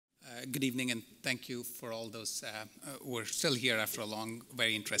Good evening, and thank you for all those who are still here after a long,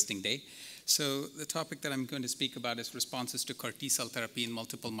 very interesting day. So the topic that I'm going to speak about is responses to CAR T-cell therapy in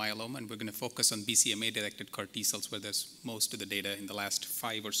multiple myeloma, and we're going to focus on BCMA-directed CAR T-cells, where there's most of the data in the last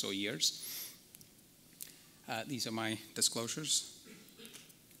 5 or so years. These are my disclosures.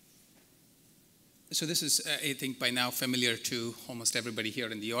 So this is, I think, by now familiar to almost everybody here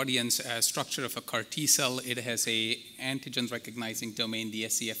in the audience. Structure of a CAR T-cell, it has a antigen-recognizing domain, the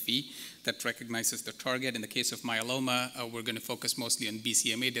scFv, that recognizes the target. In the case of myeloma, we're going to focus mostly on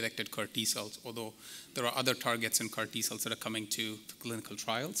BCMA-directed CAR T-cells, although there are other targets in CAR T-cells that are coming to clinical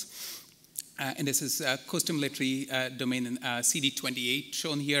trials. And this is a co-stimulatory domain in CD28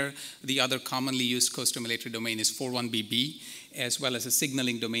 shown here. The other commonly used co-stimulatory domain is 4-1BB, as well as a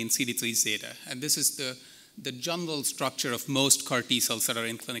signaling domain CD3 zeta. And this is the general structure of most CAR T cells that are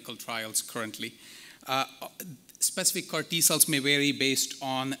in clinical trials currently. Specific CAR T cells may vary based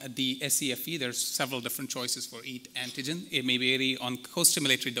on the scFv. There's several different choices for each antigen. It may vary on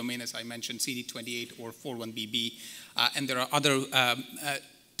co-stimulatory domain, as I mentioned, CD28 or 4-1BB. And there are other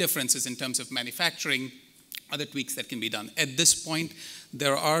differences in terms of manufacturing, other tweaks that can be done. At this point,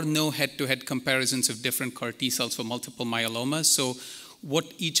 there are no head-to-head comparisons of different CAR T cells for multiple myeloma. So what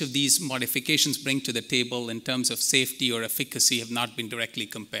each of these modifications bring to the table in terms of safety or efficacy have not been directly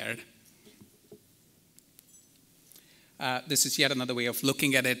compared. This is yet another way of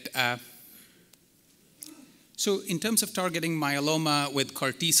looking at it. So in terms of targeting myeloma with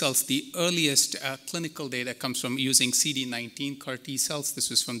CAR T cells, the earliest clinical data comes from using CD19 CAR T cells. This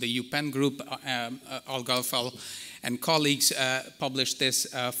was from the UPenn group. Algalfal and colleagues published this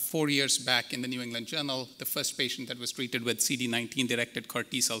 4 years back in the New England Journal, the first patient that was treated with CD19-directed CAR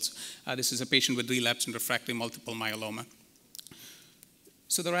T cells. This is a patient with relapsed and refractory multiple myeloma.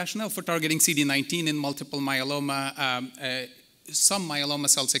 So the rationale for targeting CD19 in multiple myeloma, some myeloma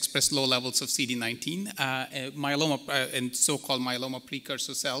cells express low levels of CD19. Myeloma and so-called myeloma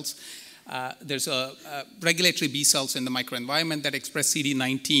precursor cells. There's regulatory B cells in the microenvironment that express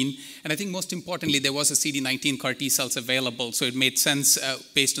CD19. And I think most importantly, there was a CD19 CAR T cells available. So it made sense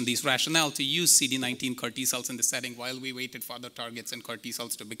based on these rationale to use CD19 CAR T cells in the setting while we waited for other targets and CAR T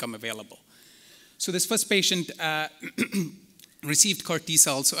cells to become available. So this first patient received CAR T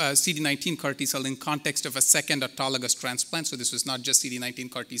cells, CD19 CAR T cell in context of a second autologous transplant. So this was not just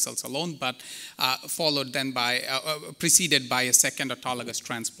CD19 CAR T cells alone, but followed then by, preceded by a second autologous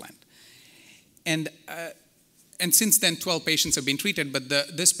transplant. And since then, 12 patients have been treated, but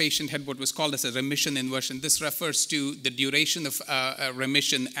this patient had what was called as a remission inversion. This refers to the duration of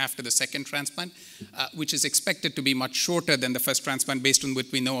remission after the second transplant, which is expected to be much shorter than the first transplant based on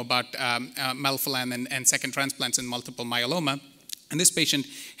what we know about melphalan and second transplants in multiple myeloma. And this patient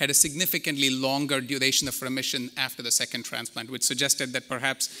had a significantly longer duration of remission after the second transplant, which suggested that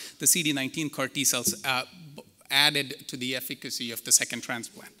perhaps the CD19 CAR T cells added to the efficacy of the second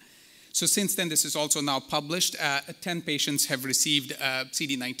transplant. So since then, this is also now published. 10 patients have received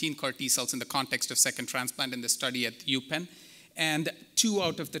CD19 CAR T cells in the context of second transplant in the study at UPenn. And 2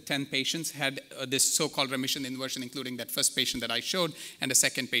 out of the 10 patients had this so-called remission inversion, including that first patient that I showed and a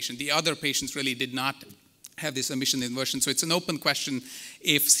second patient. The other patients really did not have this remission inversion. So it's an open question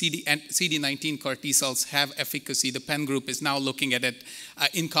if CD19 CAR T cells have efficacy. The Penn group is now looking at it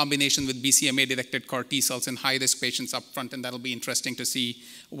in combination with BCMA-directed CAR T cells in high-risk patients up front, and that'll be interesting to see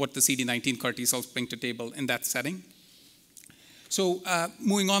what the CD19 CAR T cells bring to the table in that setting. So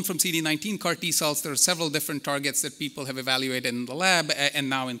moving on from CD19 CAR T cells, there are several different targets that people have evaluated in the lab and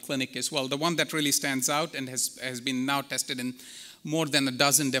now in clinic as well. The one that really stands out and has been now tested in more than a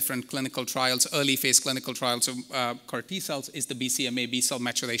dozen different clinical trials, early phase clinical trials of CAR T cells, is the BCMA B-cell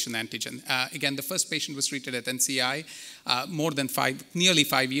maturation antigen. Again, the first patient was treated at NCI nearly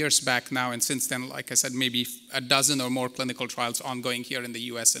 5 years back now, and since then, like I said, maybe a dozen or more clinical trials ongoing here in the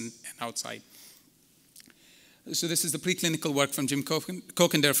US and outside. So this is the preclinical work from Jim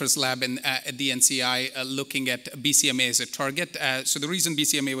Kokendorfer's lab at the NCI looking at BCMA as a target. So the reason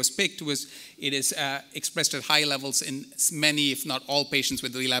BCMA was picked was it is expressed at high levels in many, if not all, patients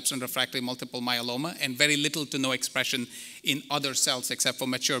with relapsed and refractory multiple myeloma, and very little to no expression in other cells except for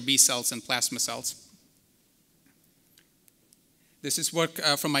mature B cells and plasma cells. This is work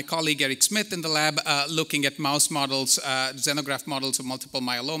from my colleague Eric Smith in the lab looking at mouse models, xenograft models of multiple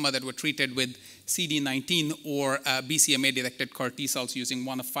myeloma that were treated with CD19 or BCMA-directed CAR T cells using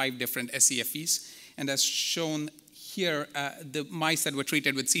one of 5 different scFvs. And as shown here, the mice that were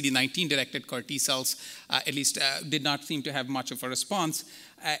treated with CD19-directed CAR T cells at least did not seem to have much of a response.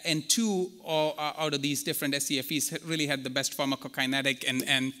 And 2 out of these different scFvs really had the best pharmacokinetic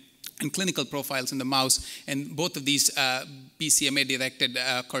and and clinical profiles in the mouse. And both of these BCMA-directed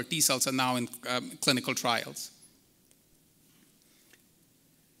CAR T cells are now in clinical trials.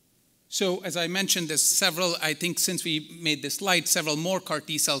 So as I mentioned, there's several, I think since we made this slide, several more CAR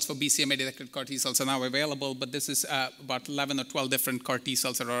T cells for BCMA-directed CAR T cells are now available, but this is about 11 or 12 different CAR T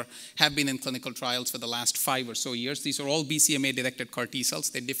cells that have been in clinical trials for the last 5 or so years. These are all BCMA-directed CAR T cells.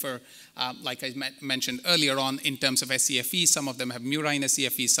 They differ, like I mentioned earlier on, in terms of scFv. Some of them have murine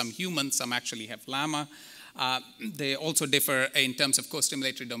scFv, some human, some actually have llama. They also differ in terms of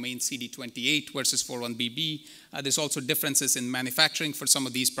co-stimulatory domain CD28 versus 41BB. There's also differences in manufacturing for some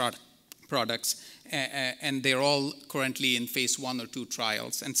of these products, and they're all currently in phase 1 or 2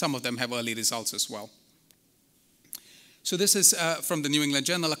 trials, and some of them have early results as well. So this is from the New England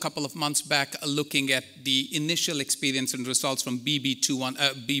Journal a couple of months back, looking at the initial experience and results from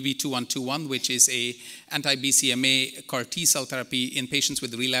BB2121, which is a anti-BCMA CAR T cell therapy in patients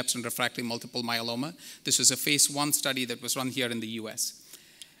with relapsed and refractory multiple myeloma. This was a phase 1 study that was run here in the US.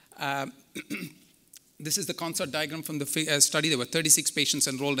 This is the consort diagram from the study. There were 36 patients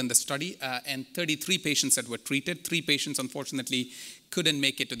enrolled in the study and 33 patients that were treated. 3 patients, unfortunately, couldn't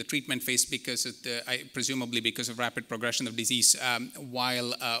make it to the treatment phase because of presumably because of rapid progression of disease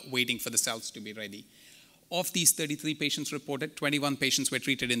while waiting for the cells to be ready. Of these 33 patients reported, 21 patients were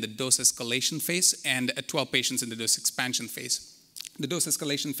treated in the dose escalation phase and 12 patients in the dose expansion phase. The dose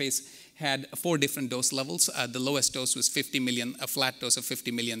escalation phase had 4 different dose levels. The lowest dose was 50 million, a flat dose of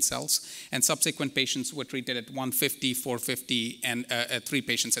 50 million cells. And subsequent patients were treated at 150, 450, and 3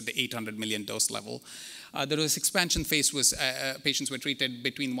 patients at the 800 million dose level. The dose expansion phase was patients were treated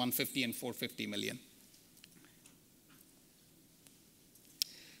between 150 and 450 million.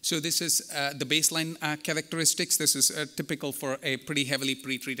 So this is the baseline characteristics. This is typical for a pretty heavily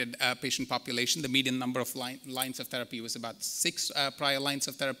pretreated patient population. The median number of lines of therapy was about 6 prior lines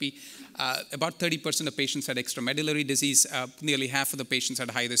of therapy. About 30% of patients had extramedullary disease. Nearly half of the patients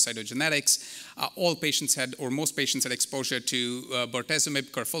had high-risk cytogenetics. All patients had, or most patients had exposure to bortezomib,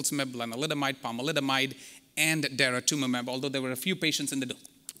 carfilzomib, lenalidomide, pomalidomide, and daratumumab, although there were a few patients in the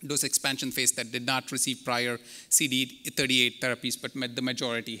dose expansion phase that did not receive prior CD38 therapies, but the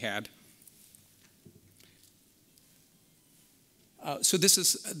majority had. So this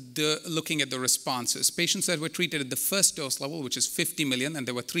is looking at the responses. Patients that were treated at the first dose level, which is 50 million, and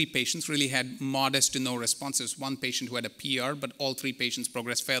there were 3 patients, really had modest to no responses. 1 patient who had a PR, but all 3 patients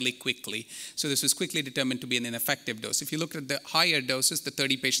progressed fairly quickly. So this was quickly determined to be an ineffective dose. If you look at the higher doses, the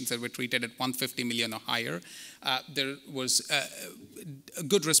 30 patients that were treated at 150 million or higher, there was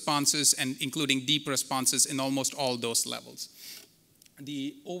good responses, and including deep responses in almost all dose levels.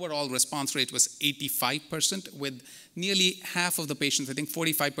 The overall response rate was 85%, with nearly half of the patients, I think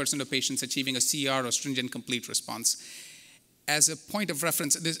 45% of patients, achieving a CR or stringent complete response. As a point of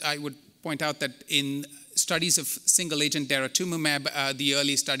reference, I would point out that in studies of single-agent daratumumab, the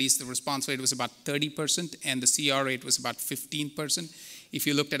early studies, the response rate was about 30%, and the CR rate was about 15%. If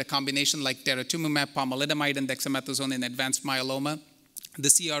you looked at a combination like daratumumab, pomalidomide, and dexamethasone in advanced myeloma, the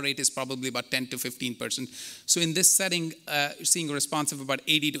CR rate is probably about 10 to 15%. So in this setting, seeing a response of about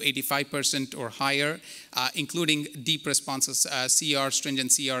 80 to 85% or higher, including deep responses, CR,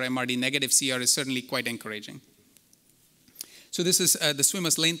 stringent CR, MRD negative CR, is certainly quite encouraging. So this is the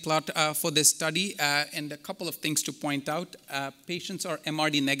swimmer's lane plot for this study, and a couple of things to point out. Patients are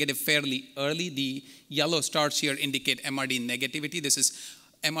MRD negative fairly early. The yellow stars here indicate MRD negativity. This is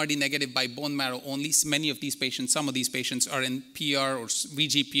MRD negative by bone marrow only. Many of these patients, some of these patients are in PR or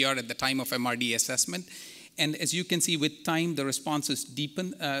VGPR at the time of MRD assessment. And as you can see, with time, the responses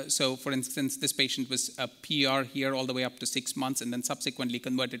deepen. So for instance, this patient was a PR here all the way up to 6 months, and then subsequently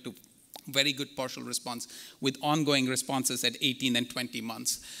converted to very good partial response with ongoing responses at 18 and 20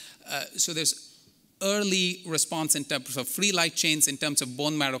 months. So there's early response in terms of free light chains, in terms of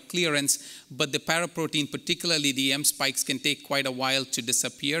bone marrow clearance, but the paraprotein, particularly the M spikes, can take quite a while to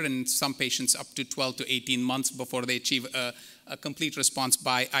disappear, and some patients up to 12 to 18 months before they achieve a complete response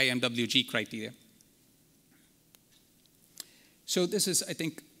by IMWG criteria. So this is, I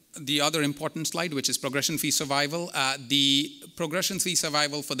think, the other important slide, which is progression-free survival. The progression-free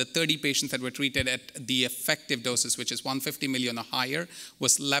survival for the 30 patients that were treated at the effective doses, which is 150 million or higher,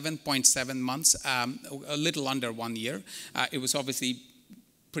 was 11.7 months, a little under 1 year. It was obviously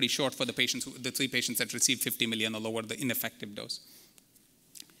pretty short for the patients, the 3 patients that received 50 million or lower, the ineffective dose.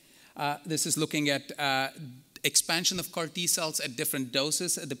 This is looking at expansion of CAR T cells at different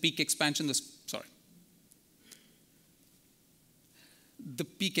doses. The peak expansion was, the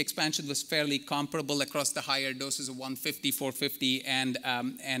peak expansion was fairly comparable across the higher doses of 150, 450,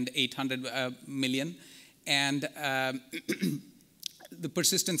 and 800 million. And the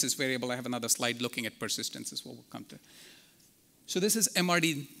persistence is variable. I have another slide looking at persistence as well. We'll come to. So this is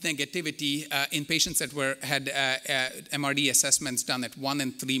MRD negativity in patients that had MRD assessments done at 1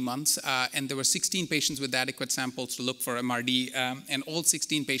 and 3 months. And there were 16 patients with adequate samples to look for MRD. And all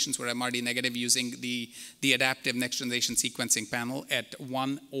 16 patients were MRD negative using the adaptive next generation sequencing panel at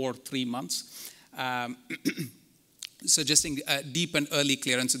 1 or 3 months. Suggesting deep and early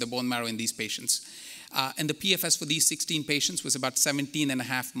clearance of the bone marrow in these patients. And the PFS for these 16 patients was about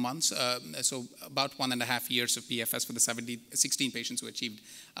 17.5 months, so about 1.5 years of PFS for the 16 patients who achieved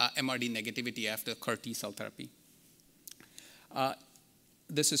MRD negativity after CAR T-cell therapy.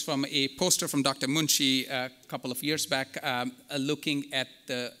 This is from a poster from Dr. Munshi a couple of years back, looking at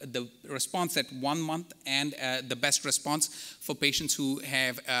the response at 1 month and the best response for patients who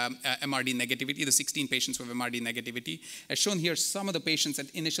have MRD negativity, the 16 patients who have MRD negativity. As shown here, some of the patients at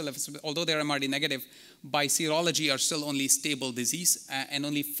initial, although they're MRD negative, by serology are still only stable disease, and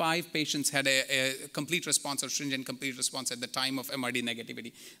only 5 patients had a complete response or stringent complete response at the time of MRD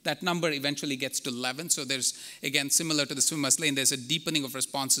negativity. That number eventually gets to 11, so there's, again, similar to the swimmer's lane, there's a deepening of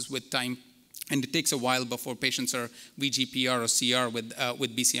responses with time, and it takes a while before patients are VGPR or CR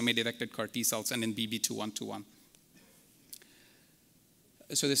with BCMA-directed CAR T-cells and in BB2121.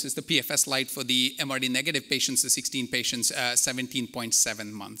 So this is the PFS slide for the MRD negative patients, the 16 patients,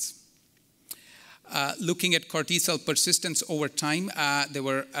 17.7 months. Looking at CAR T-cell persistence over time, there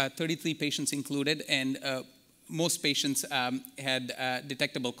were 33 patients included, and most patients had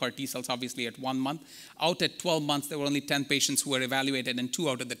detectable CAR T-cells, obviously, at 1 month. Out at 12 months, there were only 10 patients who were evaluated, and 2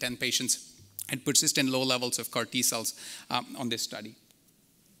 out of the 10 patients had persistent low levels of CAR T-cells on this study.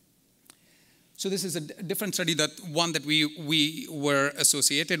 So this is a different study, one that we were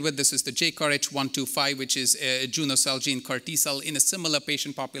associated with. This is the JCAR-H125, which is a Juno cell gene CAR T-cell in a similar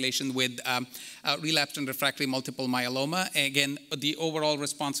patient population with relapsed and refractory multiple myeloma. Again, the overall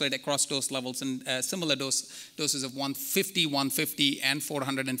response rate across dose levels and similar doses of 150, 150, and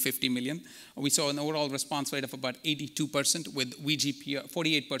 450 million. We saw an overall response rate of about 82% with VGPR,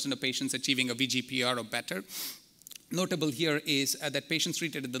 48% of patients achieving a VGPR or better. Notable here is that patients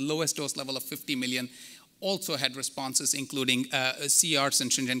treated at the lowest dose level of 50 million also had responses, including CRs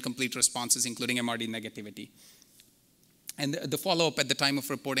and stringent complete responses, including MRD negativity. And the follow-up at the time of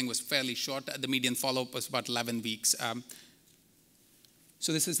reporting was fairly short. The median follow-up was about 11 weeks.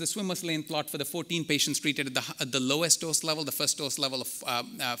 So this is the swimmer's lane plot for the 14 patients treated at the lowest dose level, the first dose level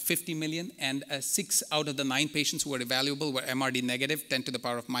of 50 million, and 6 out of the 9 patients who were evaluable were MRD negative, 10 to the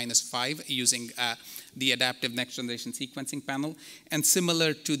power of -5, using the adaptive next generation sequencing panel. And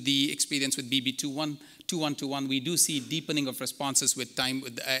similar to the experience with BB2121, we do see deepening of responses with time,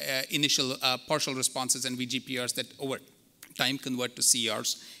 with initial partial responses and VGPRs that over time convert to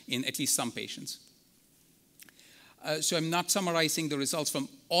CRs in at least some patients. So I'm not summarizing the results from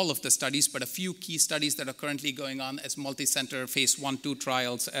all of the studies, but a few key studies that are currently going on as multi-center phase 1-2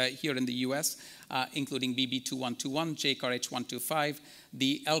 trials here in the US, including BB2121, JCAR-H125,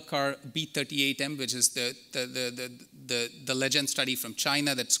 the LCAR B38M, which is the legend study from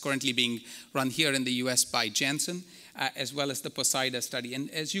China that's currently being run here in the US by Janssen, as well as the Poseida study.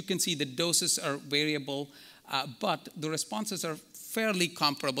 And as you can see, the doses are variable, but the responses are fairly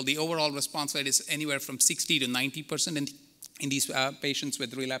comparable. The overall response rate is anywhere from 60 to 90% in these patients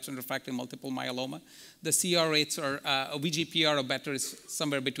with relapsed and refractory multiple myeloma. The CR rates are VGPR or better is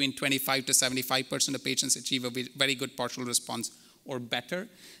somewhere between 25 to 75% of patients achieve a very good partial response or better.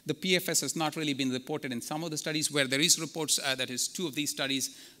 The PFS has not really been reported in some of the studies. Where there is reports, that is 2 of these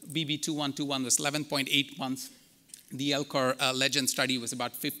studies, BB2121 was 11.8 months. The LCAR legend study was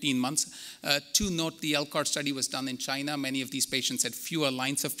about 15 months. To note, the LCAR study was done in China. Many of these patients had fewer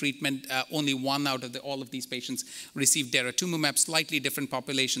lines of treatment. Only 1 out of all of these patients received daratumumab, slightly different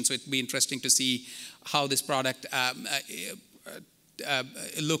population. So it'd be interesting to see how this product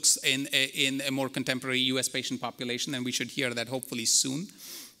looks in a more contemporary US patient population, and we should hear that hopefully soon.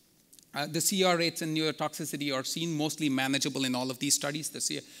 The CR rates and neurotoxicity are seen, mostly manageable in all of these studies.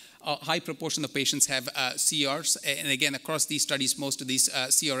 A high proportion of patients have CRs, and again, across these studies, most of these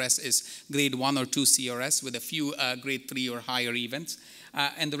CRS is grade 1 or 2 CRS with a few grade 3 or higher events.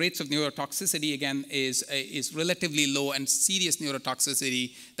 And the rates of neurotoxicity, again, is relatively low, and serious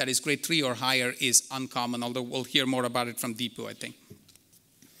neurotoxicity that is grade 3 or higher is uncommon, although we'll hear more about it from Deepu, I think.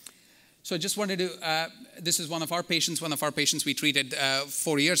 So I just wanted to, this is one of our patients we treated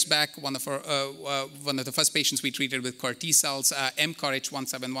 4 years back, one of the first patients we treated with CAR T-cells,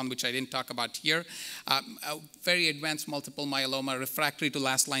 MCAR-H171, which I didn't talk about here. Very advanced multiple myeloma, refractory to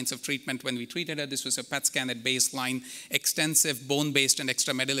last lines of treatment when we treated her. This was a PET scan at baseline, extensive bone-based and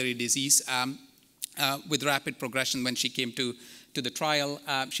extramedullary disease with rapid progression when she came to to the trial.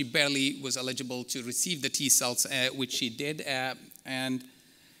 She barely was eligible to receive the T cells, which she did. And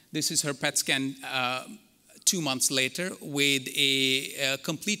this is her PET scan 2 months later with a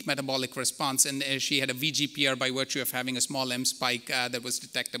complete metabolic response. And she had a VGPR by virtue of having a small M spike that was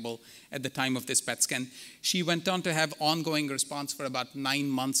detectable at the time of this PET scan. She went on to have ongoing response for about 9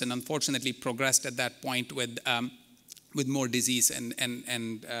 months and unfortunately progressed at that point with more disease and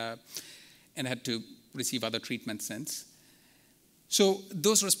had to receive other treatments since. So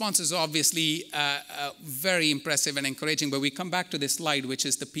those responses are obviously very impressive and encouraging, but we come back to this slide, which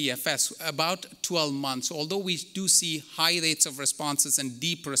is the PFS, about 12 months. Although we do see high rates of responses and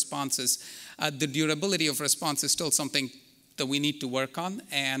deep responses, the durability of response is still something that we need to work on.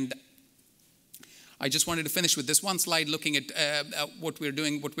 And I just wanted to finish with this one slide looking at what we're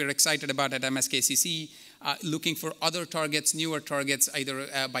doing, what we're excited about at MSKCC, looking for other targets, newer targets, either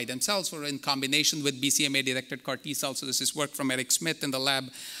by themselves or in combination with BCMA-directed CAR T cells. So this is work from Eric Smith in the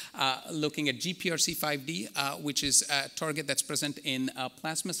lab, looking at GPRC5D, which is a target that's present in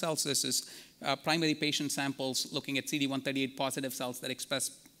plasma cells. This is primary patient samples looking at CD138 positive cells that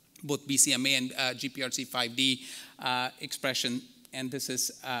express both BCMA and GPRC5D expression. And this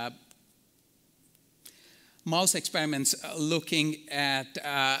is mouse experiments looking at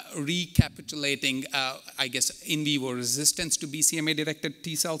recapitulating, I guess, in vivo resistance to BCMA-directed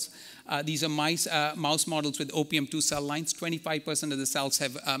T cells. These are mouse models with OPM2 cell lines. 25% of the cells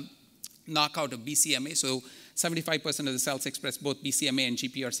have knockout of BCMA, so 75% of the cells express both BCMA and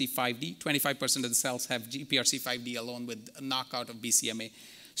GPRC5D. 25% of the cells have GPRC5D alone with a knockout of BCMA.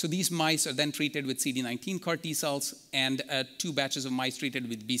 So these mice are then treated with CD19 CAR T cells and 2 batches of mice treated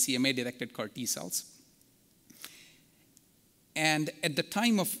with BCMA-directed CAR T cells. And at the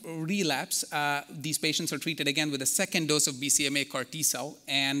time of relapse, these patients are treated again with a second dose of BCMA CAR T cell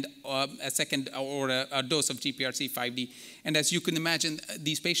and a second or a dose of GPRC5D. And as you can imagine,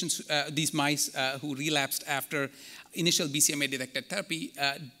 these patients, these mice who relapsed after initial BCMA-directed therapy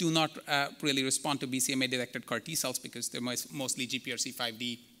do not really respond to BCMA-directed CAR T cells because they're mostly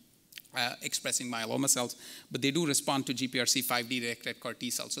GPRC5D expressing myeloma cells, but they do respond to GPRC5D-directed CAR T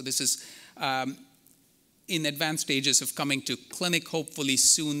cells. So this is in advanced stages of coming to clinic, hopefully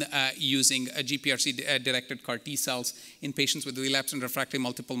soon, using GPRC-directed CAR T cells in patients with relapsed and refractory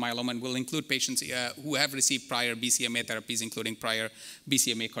multiple myeloma, and will include patients who have received prior BCMA therapies, including prior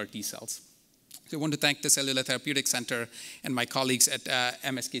BCMA CAR T cells. So I want to thank the Cellular Therapeutics Center and my colleagues at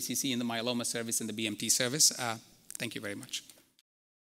MSKCC in the myeloma service and the BMT service. Thank you very much.